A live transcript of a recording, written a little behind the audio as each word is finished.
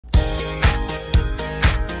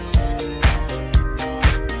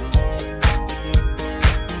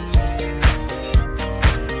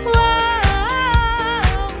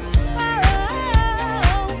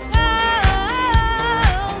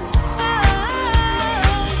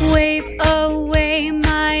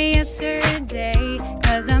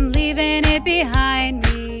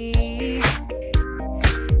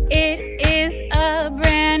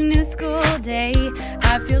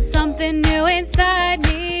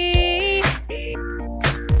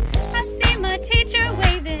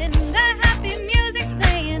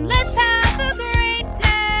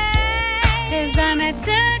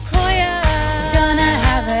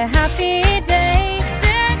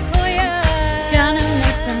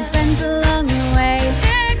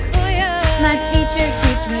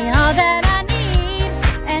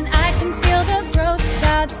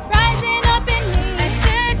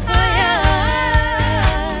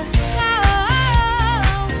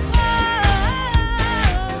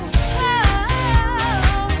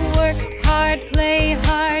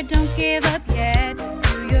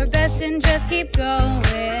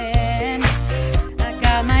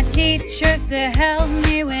to help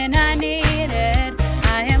me when I need it.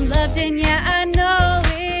 I am loved and yeah, I know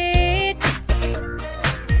it.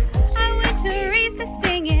 I went to recess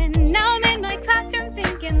singing, now I'm in my classroom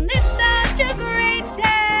thinking this is such a great day.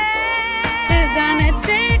 'Cause I'm at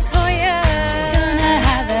Sequoyah, gonna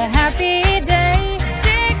have a happy day.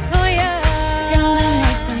 Sequoyah, gonna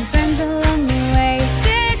make some friends along the way.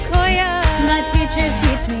 Sequoyah, my teachers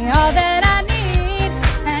teach me all that I need,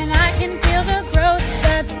 and I can feel the growth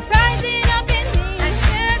that's rising up in me.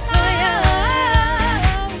 Sequoyah,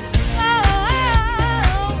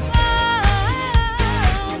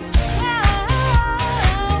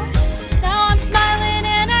 now I'm smiling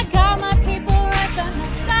and I got my people right by my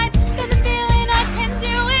side. Got the feeling I can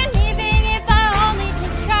do anything if I only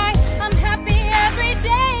just try. I'm happy every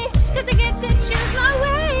day 'cause I get to choose my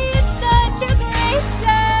way. It's such a great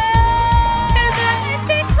day. 'Cause I'm at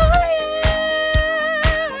Sequoyah.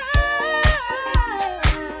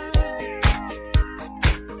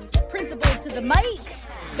 Principal to the mic.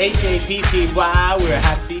 HAPPY, we're a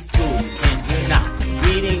happy school. And you're not.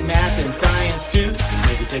 Reading, math, and science too.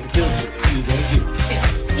 Maybe take a field trip to those you.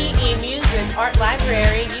 PE, music, art,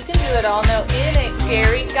 library, you can do it all. No, it ain't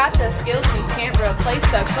scary. Got the skills you can't replace.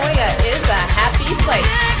 Sequoyah is a happy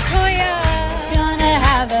place. Sequoyah, gonna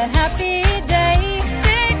have a happy day.